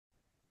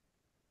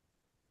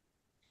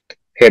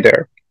Hey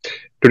there.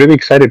 Today we're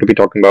excited to be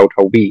talking about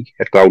how we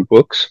at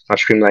CloudWorks are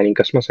streamlining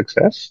customer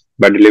success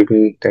by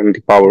delivering them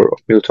the power of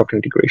MuleSoft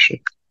integration.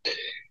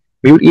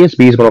 Mule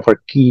ESB is one of our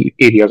key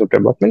areas of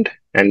development,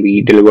 and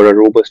we deliver a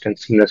robust and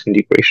seamless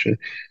integration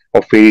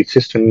of various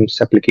systems,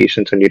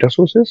 applications, and data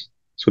sources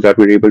so that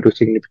we're able to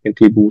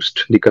significantly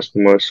boost the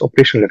customer's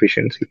operational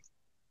efficiency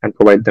and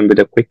provide them with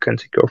a quick and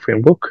secure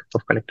framework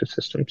of connected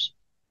systems.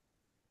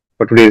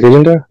 For today's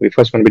agenda, we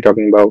first going to be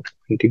talking about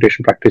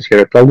integration practice here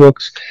at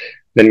CloudWorks.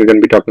 Then we're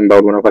going to be talking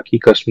about one of our key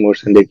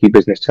customers and their key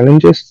business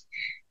challenges.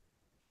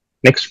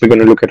 Next, we're going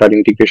to look at our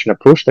integration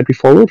approach that we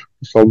follow to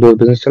solve those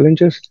business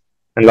challenges.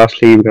 And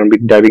lastly, we're going to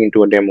be diving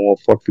into a demo of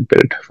what we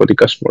built for the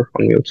customer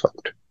on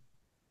MuleSoft.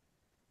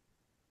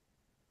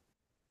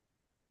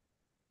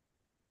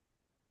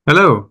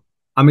 Hello,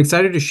 I'm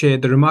excited to share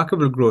the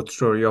remarkable growth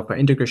story of our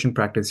integration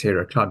practice here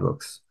at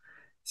CloudWorks.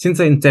 Since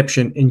our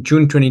inception in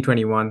June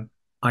 2021,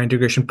 our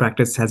integration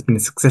practice has been a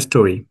success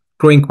story,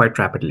 growing quite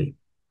rapidly.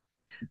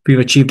 We've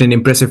achieved an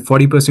impressive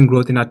 40%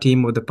 growth in our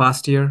team over the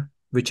past year,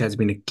 which has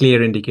been a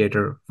clear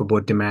indicator for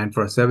both demand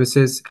for our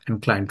services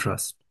and client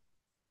trust.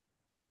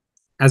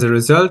 As a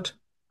result,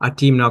 our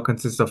team now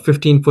consists of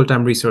 15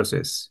 full-time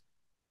resources,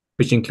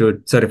 which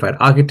include certified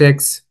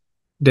architects,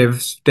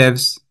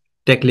 devs,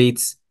 tech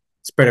leads,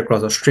 spread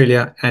across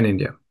Australia and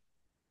India.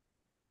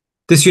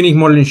 This unique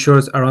model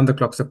ensures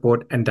around-the-clock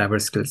support and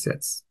diverse skill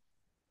sets.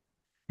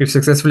 We've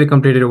successfully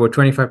completed over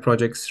 25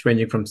 projects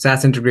ranging from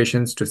SaaS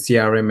integrations to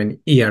CRM and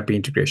ERP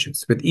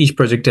integrations, with each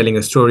project telling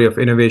a story of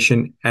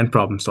innovation and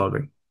problem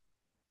solving.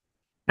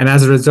 And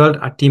as a result,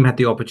 our team had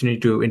the opportunity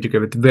to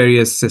integrate with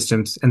various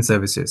systems and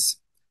services,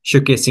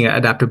 showcasing our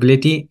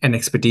adaptability and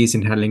expertise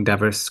in handling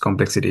diverse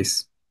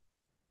complexities.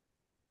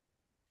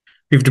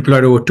 We've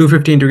deployed over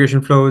 250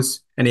 integration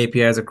flows and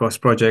APIs across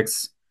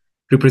projects,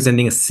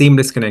 representing a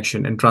seamless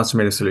connection and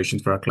transformative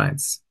solutions for our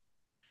clients.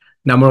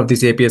 A number of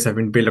these APIs have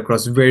been built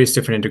across various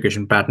different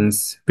integration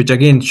patterns, which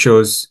again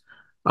shows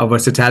our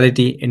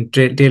versatility in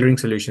tailoring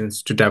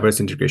solutions to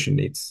diverse integration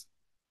needs.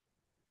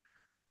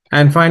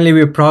 And finally,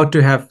 we're proud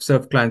to have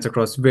served clients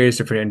across various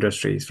different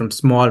industries, from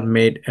small,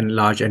 mid, and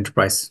large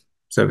enterprise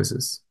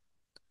services.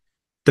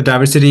 The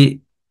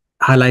diversity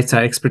highlights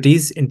our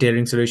expertise in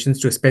tailoring solutions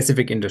to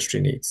specific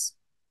industry needs.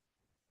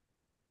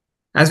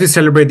 As we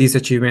celebrate these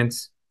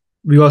achievements,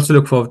 we also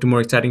look forward to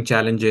more exciting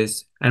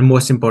challenges and,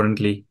 most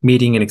importantly,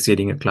 meeting and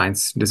exceeding our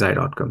clients' desired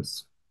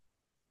outcomes.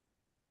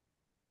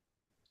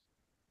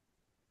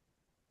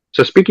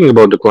 So speaking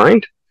about the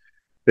client,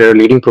 they're a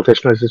leading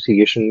professional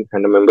association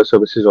and a member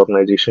services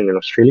organization in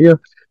Australia,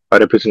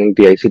 representing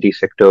the ICT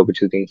sector,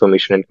 which is the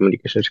information and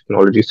communications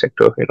technology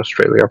sector in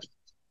Australia.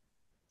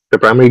 The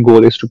primary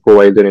goal is to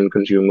provide their end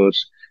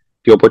consumers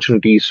the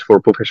opportunities for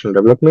professional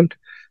development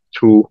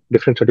through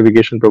different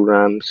certification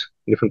programs,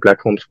 different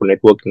platforms for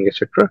networking,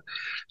 etc.,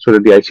 so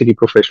that the ICT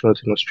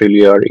professionals in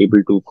Australia are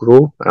able to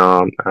grow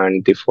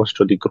and they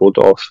foster the growth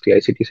of the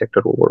ICT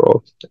sector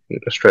overall in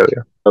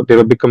Australia. They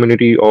have a big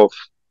community of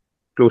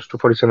close to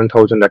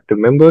 47,000 active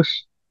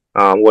members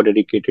who are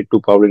dedicated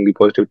to powering the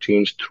positive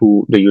change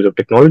through the use of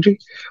technology.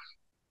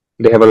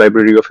 They have a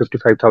library of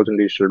 55,000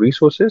 digital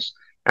resources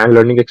and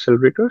learning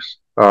accelerators,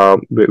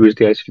 which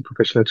the ICT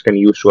professionals can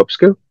use to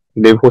upskill.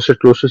 They've hosted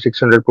close to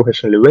 600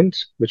 professional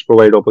events, which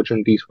provide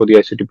opportunities for the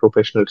ICT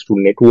professionals to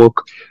network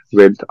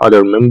with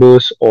other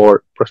members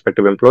or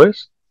prospective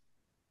employers.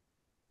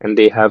 And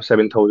they have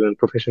 7,000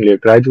 professional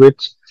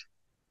graduates,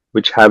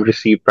 which have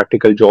received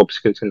practical job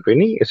skills and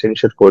training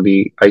essential for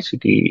the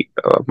ICT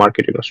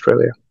market in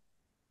Australia.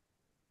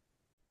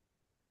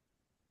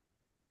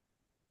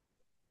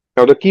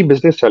 Now, the key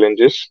business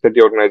challenges that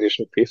the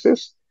organization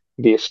faces,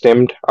 they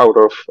stemmed out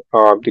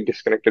of the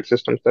disconnected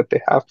systems that they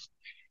have.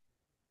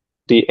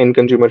 The end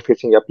consumer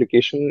facing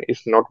application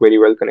is not very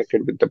well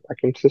connected with the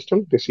backend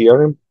system, the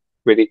CRM,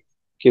 where the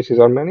cases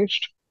are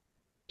managed.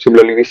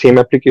 Similarly, the same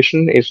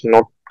application is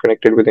not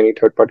connected with any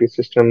third-party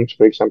systems,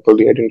 for example,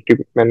 the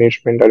identity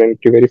management,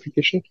 identity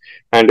verification,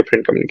 and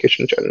different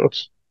communication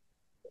channels.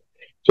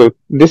 So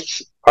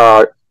this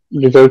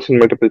results in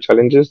multiple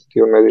challenges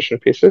the organization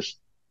faces.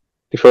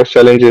 The first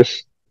challenge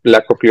is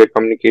lack of clear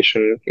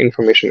communication,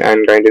 information,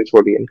 and guidance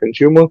for the end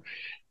consumer.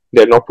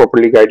 They're not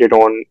properly guided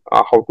on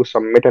how to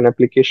submit an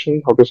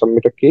application, how to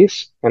submit a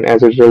case, and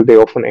as a result, they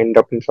often end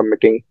up in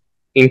submitting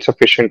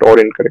insufficient or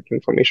incorrect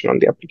information on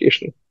the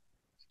application.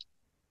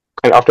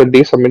 And after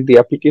they submit the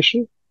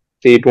application,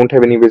 they don't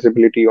have any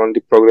visibility on the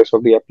progress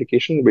of the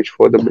application, which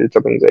further builds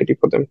up anxiety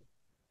for them.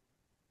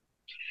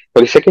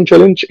 Now, the second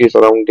challenge is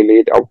around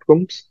delayed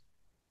outcomes.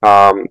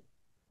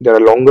 There are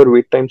longer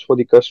wait times for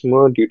the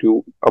customer due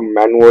to a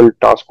manual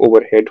task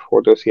overhead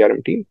for the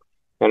CRM team,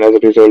 and as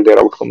a result, their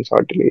outcomes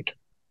are delayed.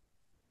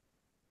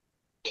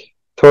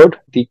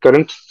 Third, the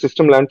current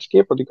system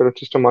landscape or the current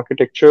system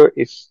architecture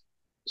is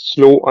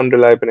slow,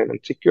 unreliable, and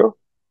insecure.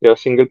 There are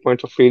single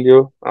points of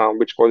failure,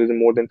 which causes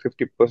more than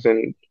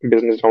 50%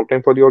 business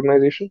downtime for the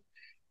organization.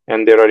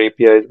 And there are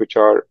APIs which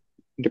are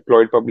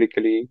deployed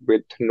publicly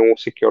with no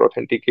secure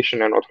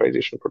authentication and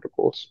authorization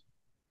protocols.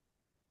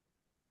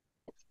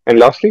 And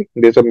lastly,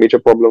 there's a major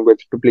problem with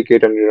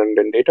duplicate and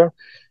redundant data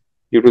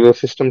due to the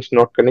systems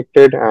not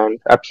connected and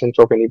absence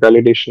of any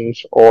validations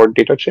or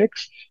data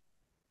checks.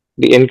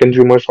 The end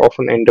consumers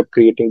often end up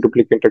creating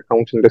duplicate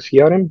accounts in the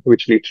CRM,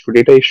 which leads to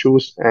data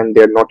issues, and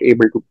they're not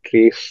able to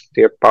trace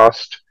their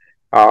past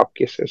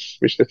cases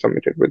which they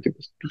submitted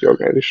to the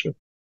organization.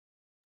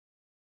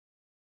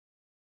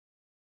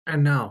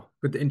 And now,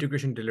 with the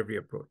integration delivery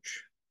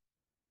approach.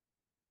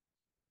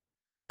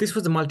 This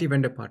was a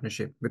multi-vendor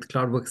partnership with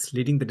CloudWorks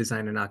leading the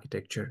design and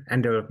architecture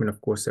and development of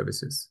core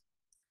services.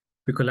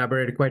 We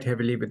collaborated quite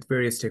heavily with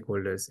various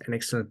stakeholders and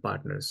external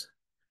partners,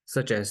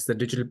 such as the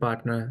digital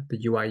partner,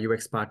 the UI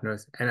UX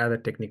partners, and other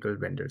technical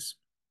vendors.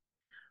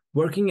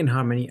 Working in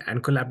harmony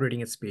and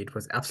collaborating at speed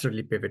was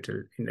absolutely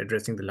pivotal in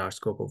addressing the large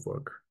scope of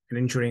work and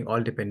ensuring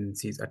all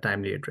dependencies are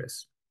timely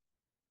addressed.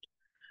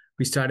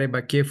 We started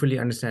by carefully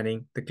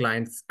understanding the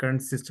client's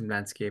current system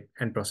landscape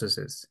and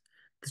processes,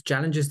 the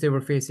challenges they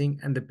were facing,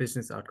 and the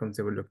business outcomes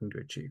they were looking to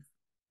achieve.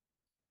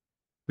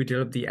 We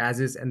developed the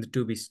as-is and the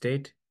to-be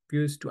state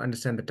views to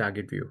understand the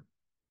target view.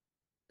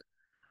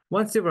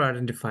 Once they were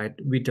identified,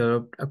 we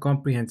developed a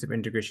comprehensive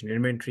integration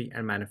inventory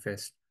and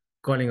manifest,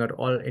 calling out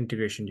all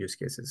integration use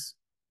cases.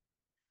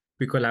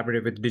 We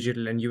collaborated with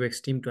digital and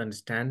UX team to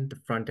understand the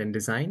front-end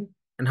design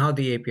and how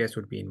the APIs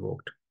would be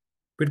invoked.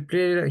 We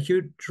played a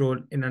huge role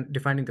in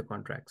defining the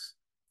contracts.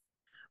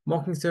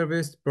 Mocking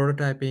service,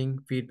 prototyping,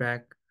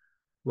 feedback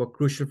were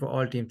crucial for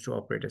all teams to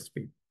operate at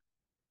speed.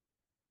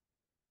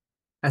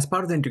 As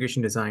part of the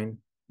integration design,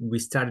 we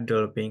started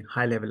developing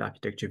high-level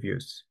architecture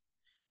views.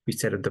 We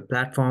set up the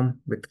platform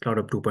with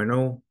CloudHub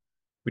 2.0.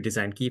 We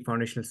designed key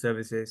foundational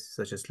services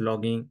such as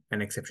logging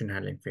and exception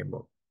handling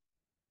framework.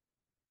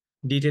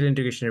 Detailed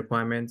integration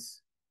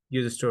requirements,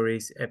 user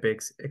stories,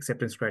 epics,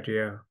 acceptance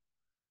criteria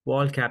were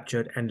all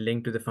captured and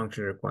linked to the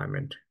functional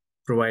requirement,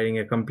 providing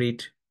a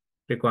complete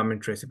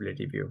requirement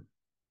traceability view.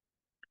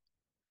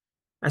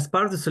 As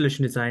part of the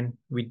solution design,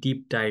 we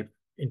deep dive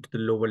into the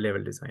lower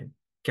level design,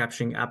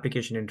 capturing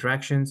application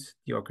interactions,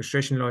 the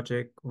orchestration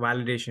logic,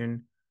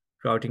 validation,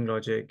 routing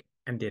logic,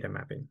 and data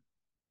mapping.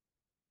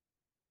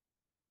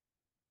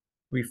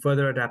 We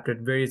further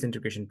adapted various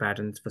integration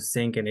patterns for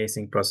sync and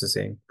async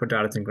processing for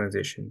data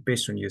synchronization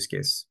based on use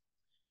case,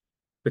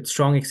 with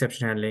strong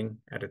exception handling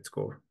at its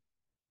core.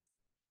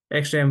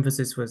 Extra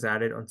emphasis was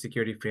added on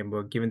security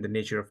framework given the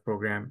nature of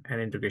program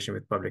and integration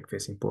with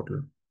public-facing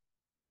portal.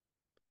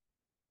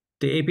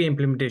 The API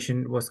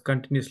implementation was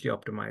continuously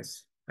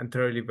optimized and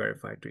thoroughly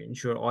verified to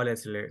ensure all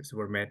SLAs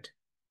were met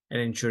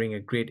and ensuring a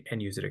great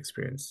end-user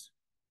experience.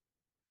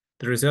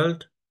 The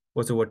result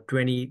was over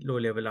 20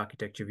 low-level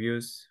architecture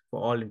views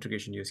for all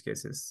integration use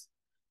cases,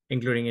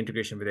 including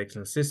integration with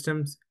external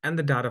systems and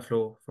the data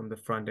flow from the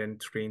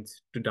front-end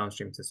screens to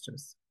downstream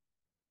systems.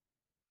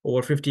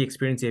 Over 50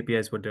 experience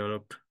APIs were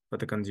developed for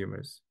the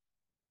consumers.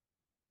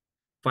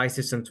 5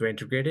 systems were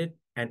integrated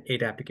and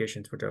 8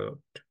 applications were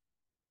developed.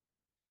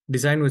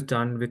 Design was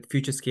done with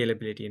future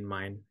scalability in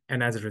mind,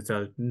 and as a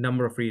result, a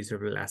number of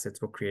reusable assets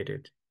were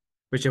created,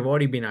 which have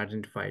already been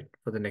identified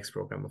for the next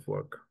program of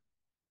work.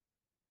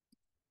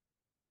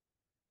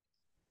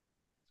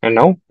 And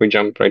now we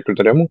jump right to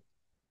the demo.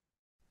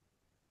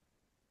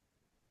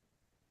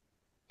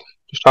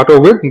 To start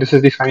over with, this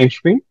is the sign-in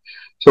screen.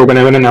 So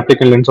whenever an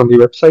applicant lands on the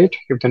website,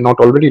 if they're not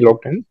already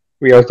logged in,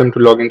 we ask them to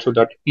log in so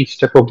that each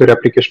step of their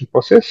application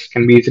process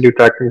can be easily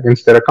tracked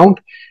against their account.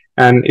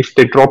 And if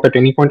they drop at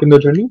any point in the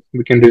journey,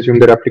 we can resume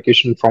their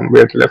application from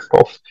where they left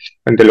off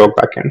when they log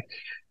back in.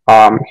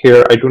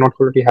 Here, I do not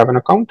already have an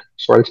account,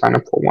 so I'll sign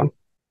up for one.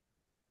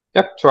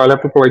 Yep, so I'll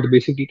have to provide the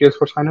basic details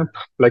for sign up,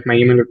 like my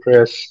email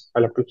address.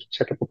 I'll have to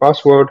set up a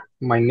password,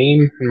 my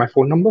name, and my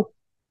phone number.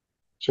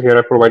 So here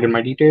I provided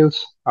my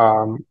details,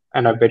 and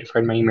I've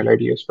verified my email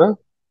ID as well.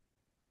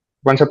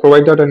 Once I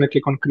provide that and I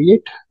click on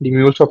create, the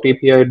MuleSoft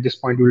API at this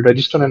point will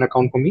register an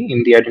account for me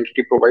in the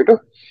identity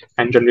provider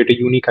and generate a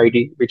unique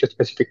ID which is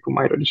specific to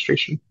my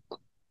registration.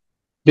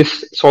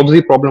 This solves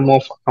the problem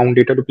of account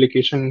data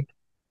duplication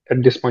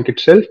at this point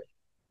itself,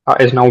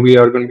 as now we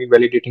are going to be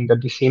validating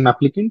that the same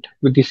applicant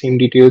with the same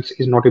details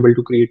is not able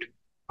to create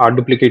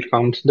duplicate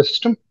accounts in the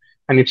system,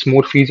 and it's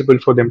more feasible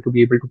for them to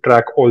be able to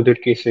track all their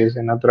cases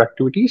and other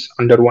activities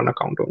under one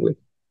account only.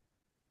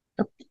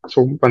 Yep.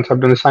 So once I've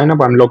done the sign up,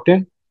 I'm logged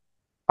in.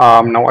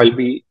 Now I'll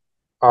be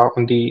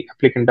on the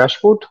applicant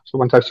dashboard. So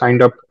once I've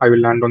signed up, I will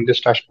land on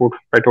this dashboard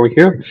right over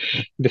here.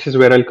 This is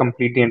where I'll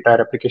complete the entire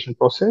application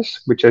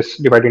process, which is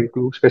divided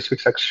into specific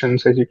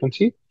sections, as you can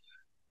see.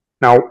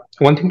 Now,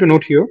 one thing to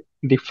note here,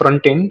 the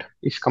front end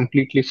is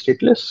completely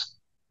stateless.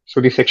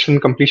 So the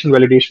section completion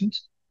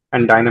validations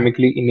and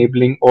dynamically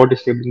enabling or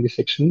disabling the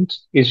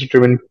sections is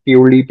driven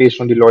purely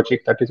based on the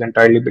logic that is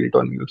entirely built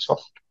on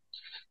MuleSoft.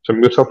 So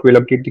MuleSoft will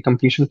update the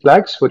completion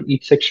flags for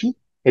each section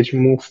as you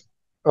move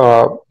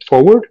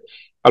forward,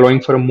 allowing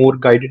for a more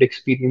guided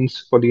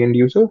experience for the end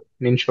user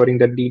and ensuring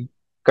that the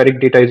correct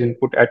data is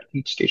input at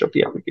each stage of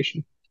the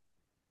application.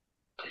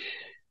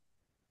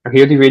 Now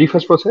here, the very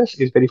first process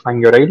is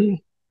verifying your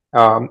ID.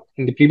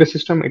 In the previous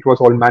system, it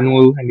was all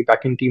manual, and the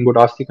backend team would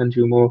ask the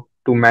consumer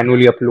to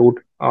manually upload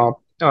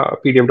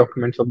PDF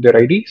documents of their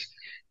IDs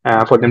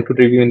for them to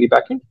review in the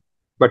backend.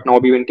 But now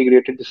we've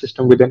integrated the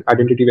system with an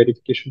identity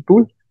verification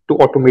tool to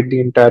automate the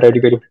entire ID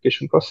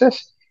verification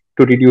process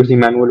to reduce the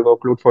manual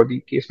workload for the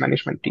case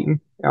management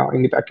team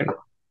in the backend.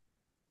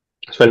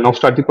 So I'll now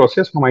start the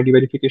process from ID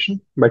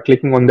verification by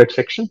clicking on that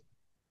section.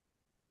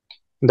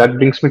 That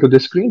brings me to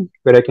this screen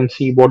where I can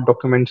see what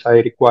documents I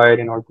require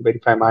in order to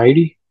verify my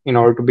ID. In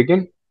order to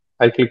begin,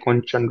 I'll click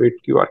on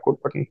Generate QR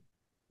code button.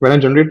 When I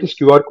generate this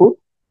QR code,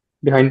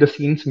 behind the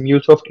scenes,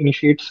 MuleSoft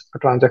initiates a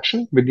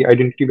transaction with the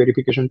identity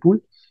verification tool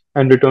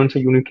and returns a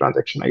unique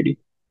transaction ID.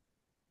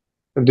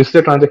 This is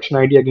the transaction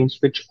ID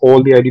against which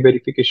all the ID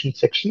verification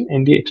section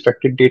and the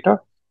extracted data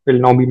will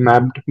now be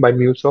mapped by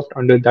MuleSoft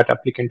under that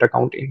applicant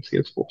account in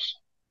Salesforce.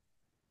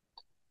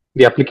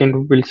 The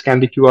applicant will scan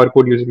the QR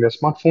code using their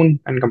smartphone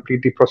and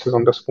complete the process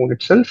on the phone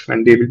itself,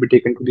 and they will be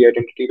taken to the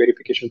identity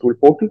verification tool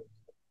portal.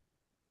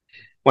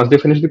 Once they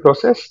finish the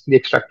process, the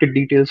extracted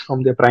details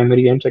from their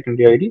primary and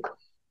secondary ID,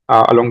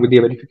 along with the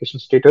verification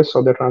status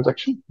of the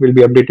transaction, will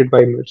be updated by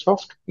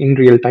MuleSoft in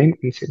real time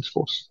in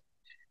Salesforce.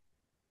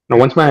 Now,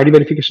 once my ID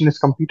verification is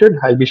completed,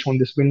 I'll be shown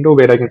this window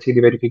where I can see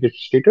the verification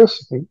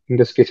status. In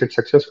this case, it's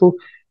successful,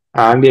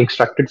 and the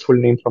extracted full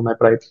name from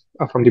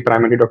from the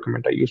primary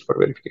document I use for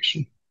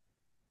verification.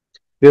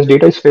 This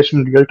data is fetched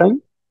in real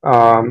time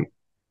from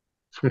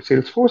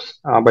Salesforce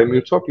by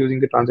MuleSoft using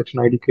the transaction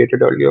ID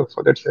created earlier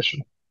for that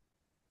session.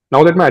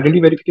 Now that my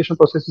identity verification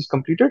process is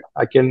completed,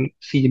 I can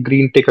see a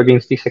green tick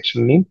against the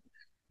section name.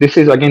 This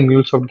is again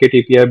MuleSoft Get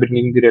API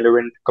bringing the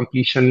relevant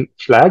completion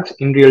flags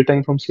in real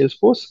time from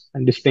Salesforce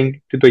and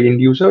displaying to the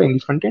end user in the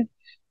front end.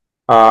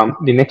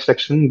 The next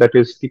section, that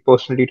is the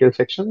personal details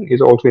section,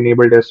 is also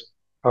enabled as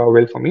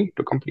well for me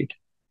to complete.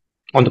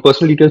 On the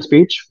personal details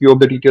page, few of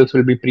the details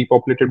will be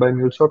pre-populated by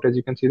MuleSoft, as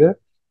you can see there,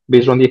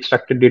 based on the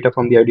extracted data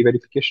from the ID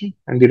verification,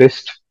 and the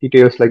rest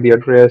details like the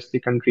address, the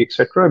country,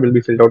 etc., will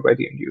be filled out by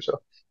the end user.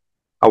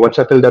 Once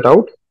I fill that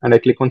out and I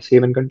click on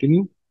Save and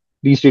Continue,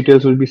 these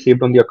details will be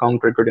saved on the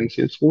account record in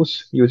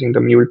Salesforce using the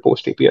Mule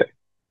Post API.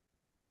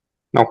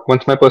 Now,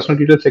 once my personal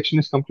details section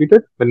is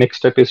completed, the next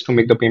step is to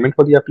make the payment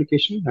for the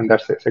application, and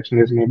that section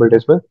is enabled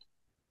as well.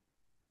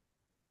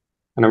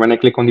 And when I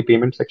click on the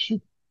payment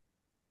section,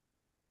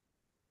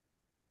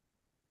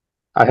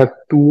 I have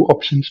two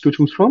options to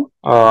choose from.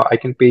 I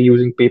can pay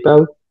using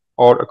PayPal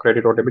or a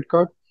credit or debit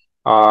card.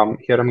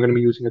 Here I'm going to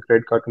be using a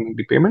credit card to make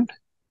the payment.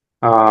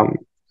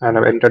 And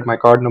I've entered my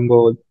card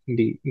number,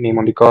 the name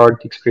on the card,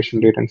 the expiration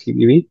date, and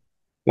CVV.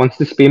 Once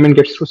this payment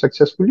gets through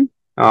successfully,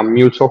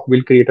 MuleSoft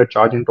will create a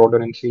charge and order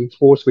in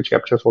Salesforce, which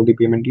captures all the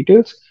payment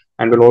details,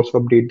 and will also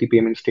update the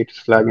payment status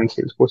flag in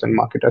Salesforce and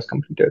mark it as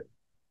completed.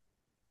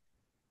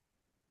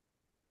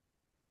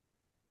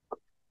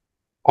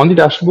 On the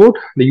dashboard,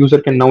 the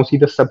user can now see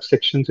the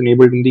subsections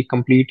enabled in the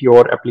Complete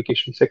Your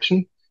Application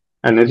section.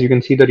 And as you can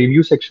see, the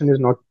Review section is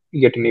not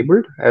yet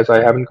enabled, as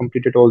I haven't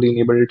completed all the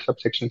enabled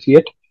subsections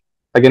yet.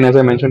 Again, as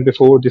I mentioned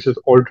before, this is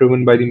all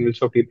driven by the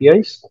MuleSoft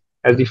APIs,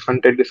 as the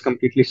front end is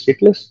completely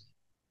stateless.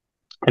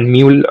 And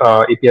Mule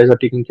APIs are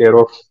taking care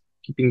of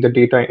keeping the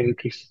data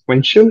entry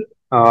sequential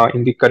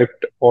in the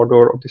correct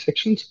order of the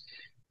sections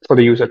for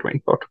the user to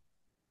import.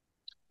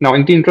 Now,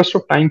 in the interest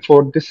of time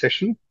for this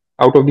session,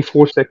 out of the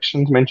 4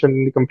 sections mentioned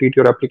in the Complete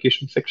Your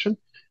Application section,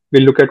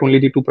 we'll look at only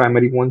the 2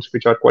 primary ones,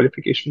 which are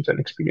qualifications and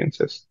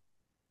experiences.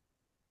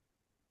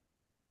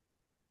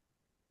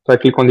 So I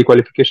click on the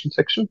qualification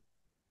section,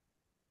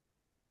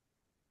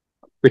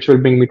 which will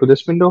bring me to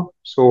this window.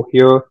 So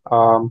here,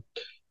 I'll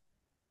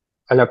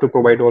have to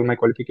provide all my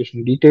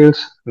qualification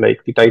details,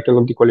 like the title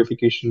of the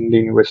qualification, the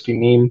university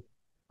name,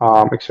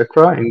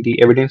 etc., and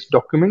the evidence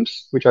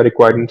documents which are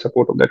required in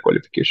support of that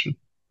qualification.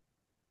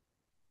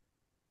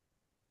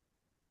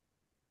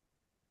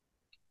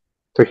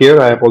 So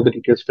here I have all the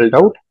details filled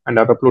out, and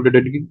I've uploaded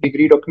a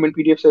degree document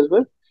PDFs as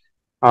well.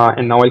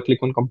 And now I'll click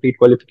on Complete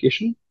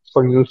Qualification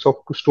for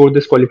MuleSoft to store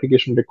this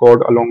qualification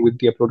record along with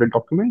the uploaded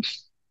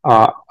documents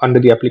under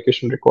the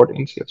application record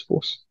in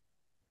Salesforce.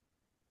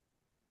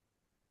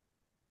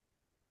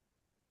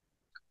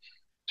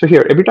 So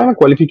here, every time a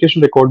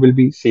qualification record will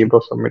be saved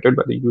or submitted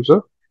by the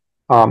user,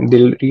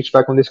 they'll reach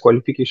back on this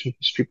qualification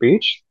history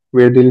page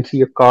where they'll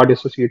see a card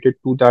associated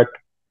to that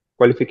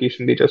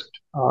qualification they just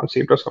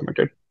saved or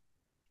submitted.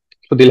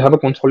 So they'll have a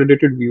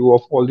consolidated view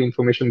of all the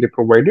information they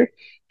provided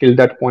till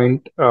that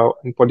point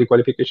for the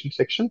qualification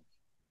section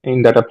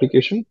in that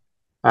application.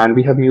 And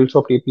we have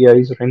MuleSoft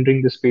APIs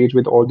rendering this page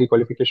with all the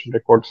qualification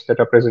records that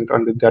are present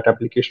under that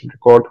application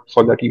record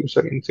for that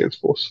user in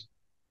Salesforce.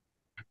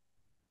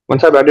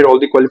 Once I've added all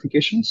the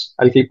qualifications,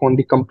 I'll click on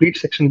the Complete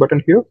section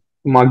button here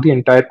to mark the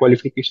entire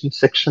qualification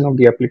section of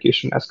the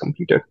application as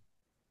completed.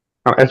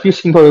 Now, as we've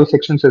seen for other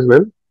sections as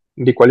well,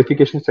 the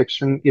qualification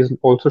section is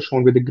also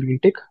shown with a green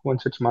tick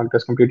once it's marked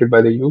as completed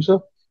by the user.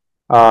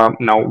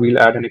 Now we'll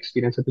add an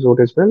experience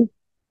episode as well.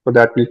 For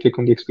that, we'll click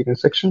on the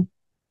experience section.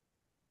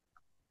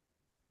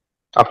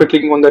 After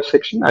clicking on that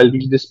section, I'll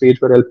reach this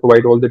page where I'll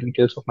provide all the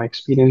details of my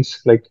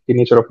experience, like the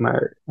nature of my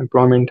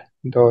employment,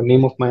 the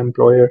name of my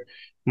employer,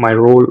 my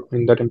role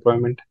in that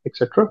employment,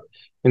 etc.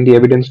 in the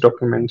evidence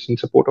documents in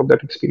support of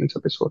that experience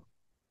episode.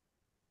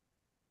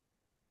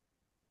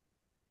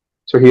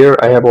 So here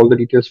I have all the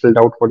details filled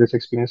out for this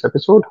experience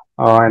episode,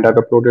 and I've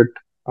uploaded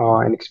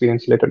an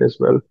experience letter as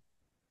well,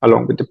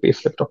 along with the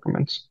payslip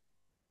documents.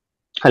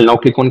 I'll now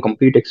click on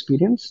complete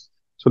experience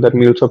so that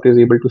MuleSoft is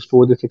able to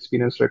store this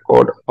experience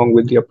record along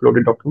with the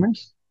uploaded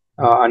documents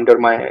under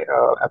my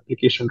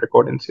application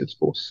record in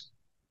Salesforce.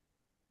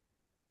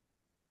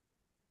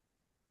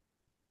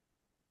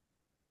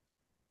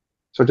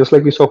 So just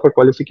like we saw for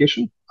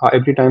qualification,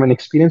 every time an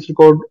experience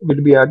record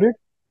will be added,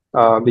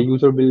 the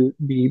user will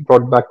be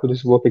brought back to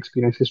this work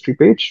experience history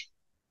page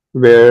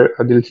where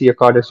they'll see a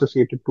card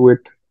associated to it,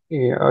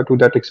 to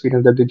that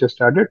experience that they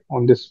just added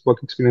on this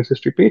work experience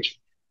history page,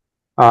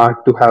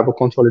 to have a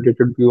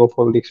consolidated view of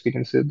all the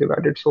experiences they've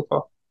added so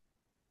far.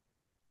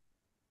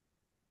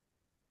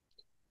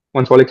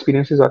 Once all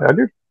experiences are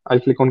added, I'll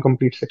click on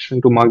complete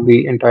section to mark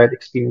the entire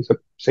experience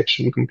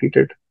section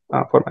completed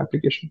for my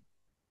application.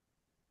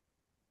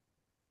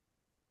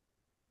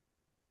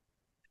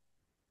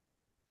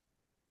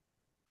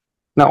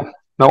 Now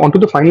onto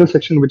the final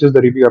section, which is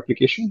the review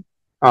application.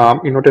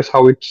 You notice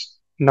how it's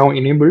now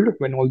enabled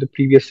when all the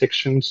previous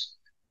sections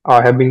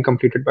have been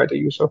completed by the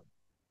user.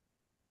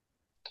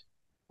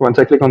 Once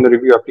I click on the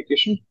review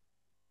application,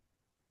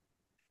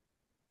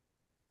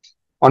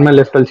 on my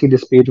left, I'll see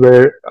this page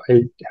where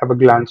I have a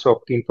glance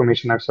of the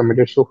information I've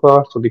submitted so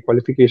far. So the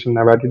qualification,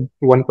 I've added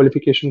one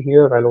qualification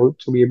here. I'll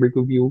also be able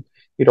to view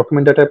the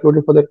document that I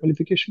uploaded for that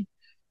qualification.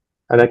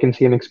 And I can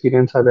see an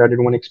experience. I've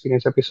added one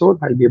experience episode.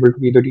 I'll be able to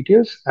view the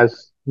details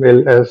as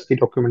well as the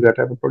document that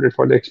I've uploaded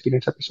for the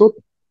experience episode.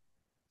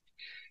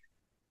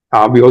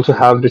 We also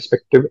have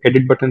respective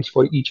edit buttons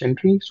for each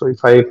entry. So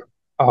if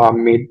I've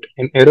made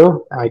an error,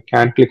 I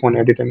can click on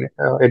edit and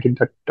edit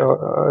that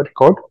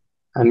record,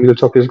 and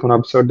MuleSoft is going to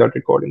observe that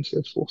record in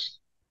Salesforce.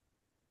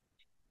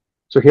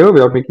 So here,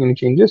 without making any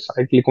changes,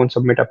 I click on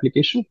submit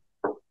application.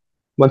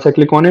 Once I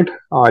click on it,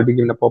 I'll be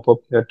given a pop-up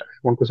that I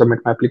want to submit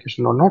my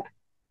application or not.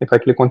 If I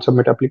click on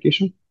submit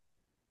application,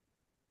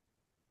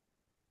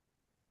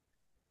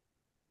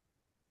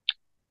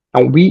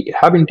 now we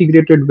have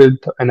integrated with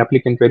an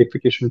applicant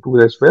verification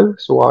tool as well.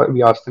 So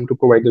we ask them to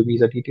provide the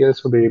visa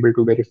details so they're able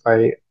to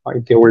verify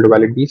if they hold a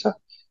valid visa.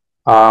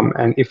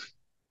 And if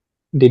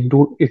the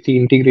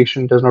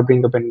integration does not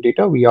bring up any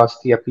data, we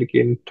ask the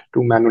applicant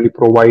to manually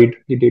provide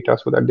the data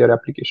so that their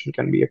application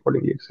can be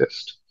accordingly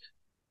accessed.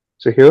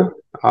 So here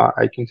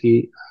I can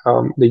see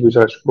the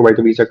user has to provide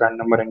the visa grant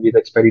number and visa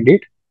expiry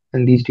date,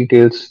 and these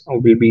details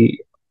will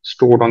be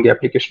stored on the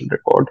application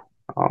record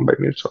by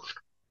MuleSoft.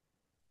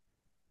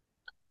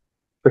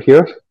 So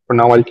here, for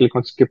now, I'll click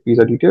on skip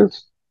visa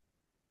details.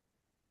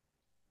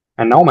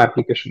 And now my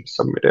application is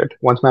submitted.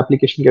 Once my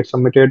application gets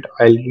submitted,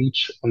 I'll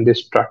reach on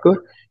this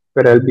tracker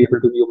where I'll be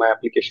able to view my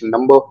application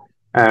number.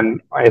 And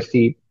as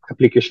the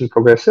application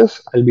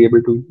progresses, I'll be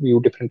able to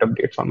view different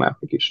updates on my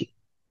application.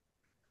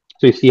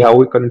 So you see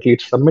how currently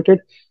it's submitted.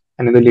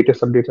 And in the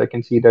latest updates, I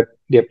can see that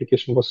the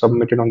application was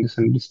submitted on this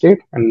and this date,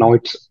 and now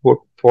it's good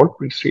for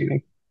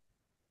pre-screening.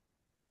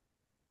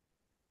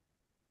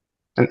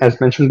 And as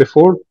mentioned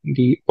before,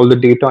 all the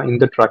data in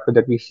the tracker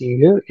that we're seeing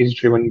here is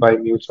driven by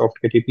MuleSoft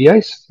Get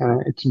APIs.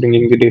 It's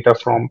bringing the data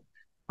from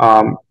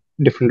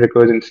different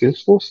records in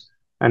Salesforce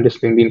and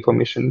displaying the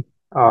information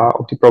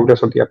of the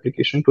progress of the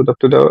application to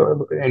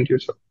the end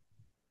user.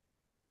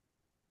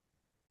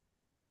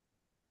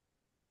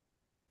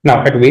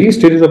 Now, at various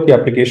stages of the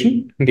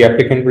application, the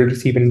applicant will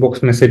receive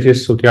inbox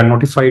messages, so they are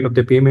notified of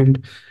the payment,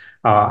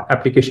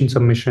 application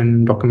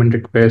submission, document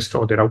request,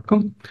 or their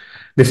outcome.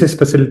 This is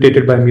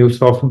facilitated by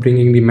MuleSoft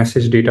bringing the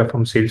message data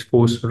from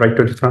Salesforce right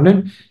to the front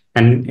end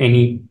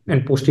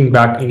and posting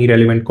back any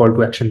relevant call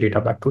to action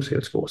data back to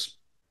Salesforce.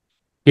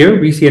 Here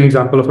we see an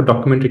example of a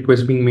document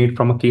request being made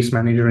from a case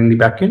manager in the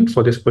backend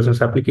for this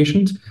person's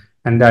applications,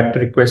 and that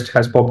request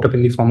has popped up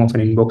in the form of an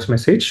inbox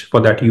message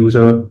for that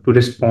user to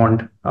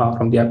respond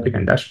from the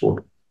applicant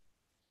dashboard.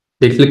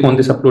 They click on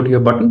this upload here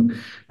button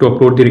to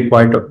upload the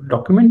required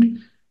document,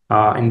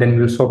 and then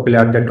MuleSoft will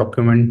add that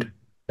document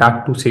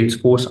back to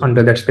Salesforce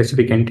under that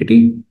specific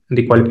entity,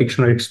 the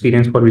qualification or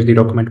experience for which the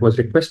document was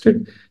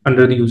requested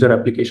under the user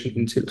application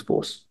in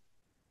Salesforce.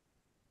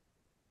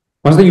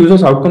 Once the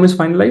user's outcome is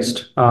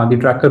finalized, the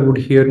tracker would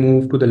here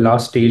move to the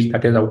last stage,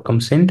 that is outcome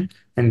sent,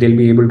 and they'll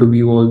be able to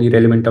view all the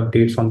relevant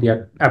updates on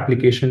the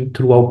application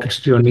throughout its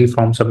journey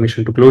from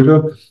submission to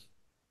closure.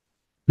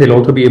 They'll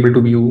also be able to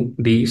view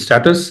the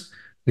status,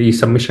 the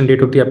submission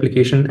date of the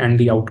application, and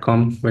the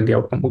outcome when the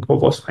outcome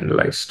was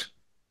finalized.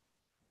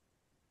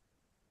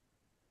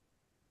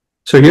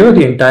 So here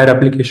the entire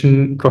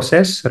application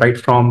process, right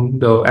from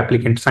the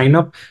applicant sign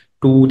up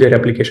to their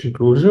application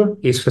closure,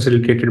 is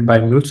facilitated by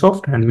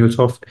MuleSoft, and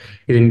MuleSoft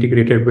is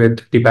integrated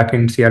with the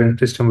backend CRM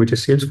system, which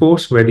is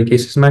Salesforce, where the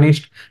case is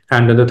managed,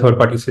 and other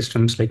third-party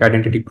systems like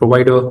identity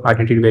provider,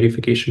 identity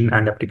verification,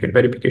 and applicant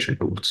verification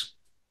tools.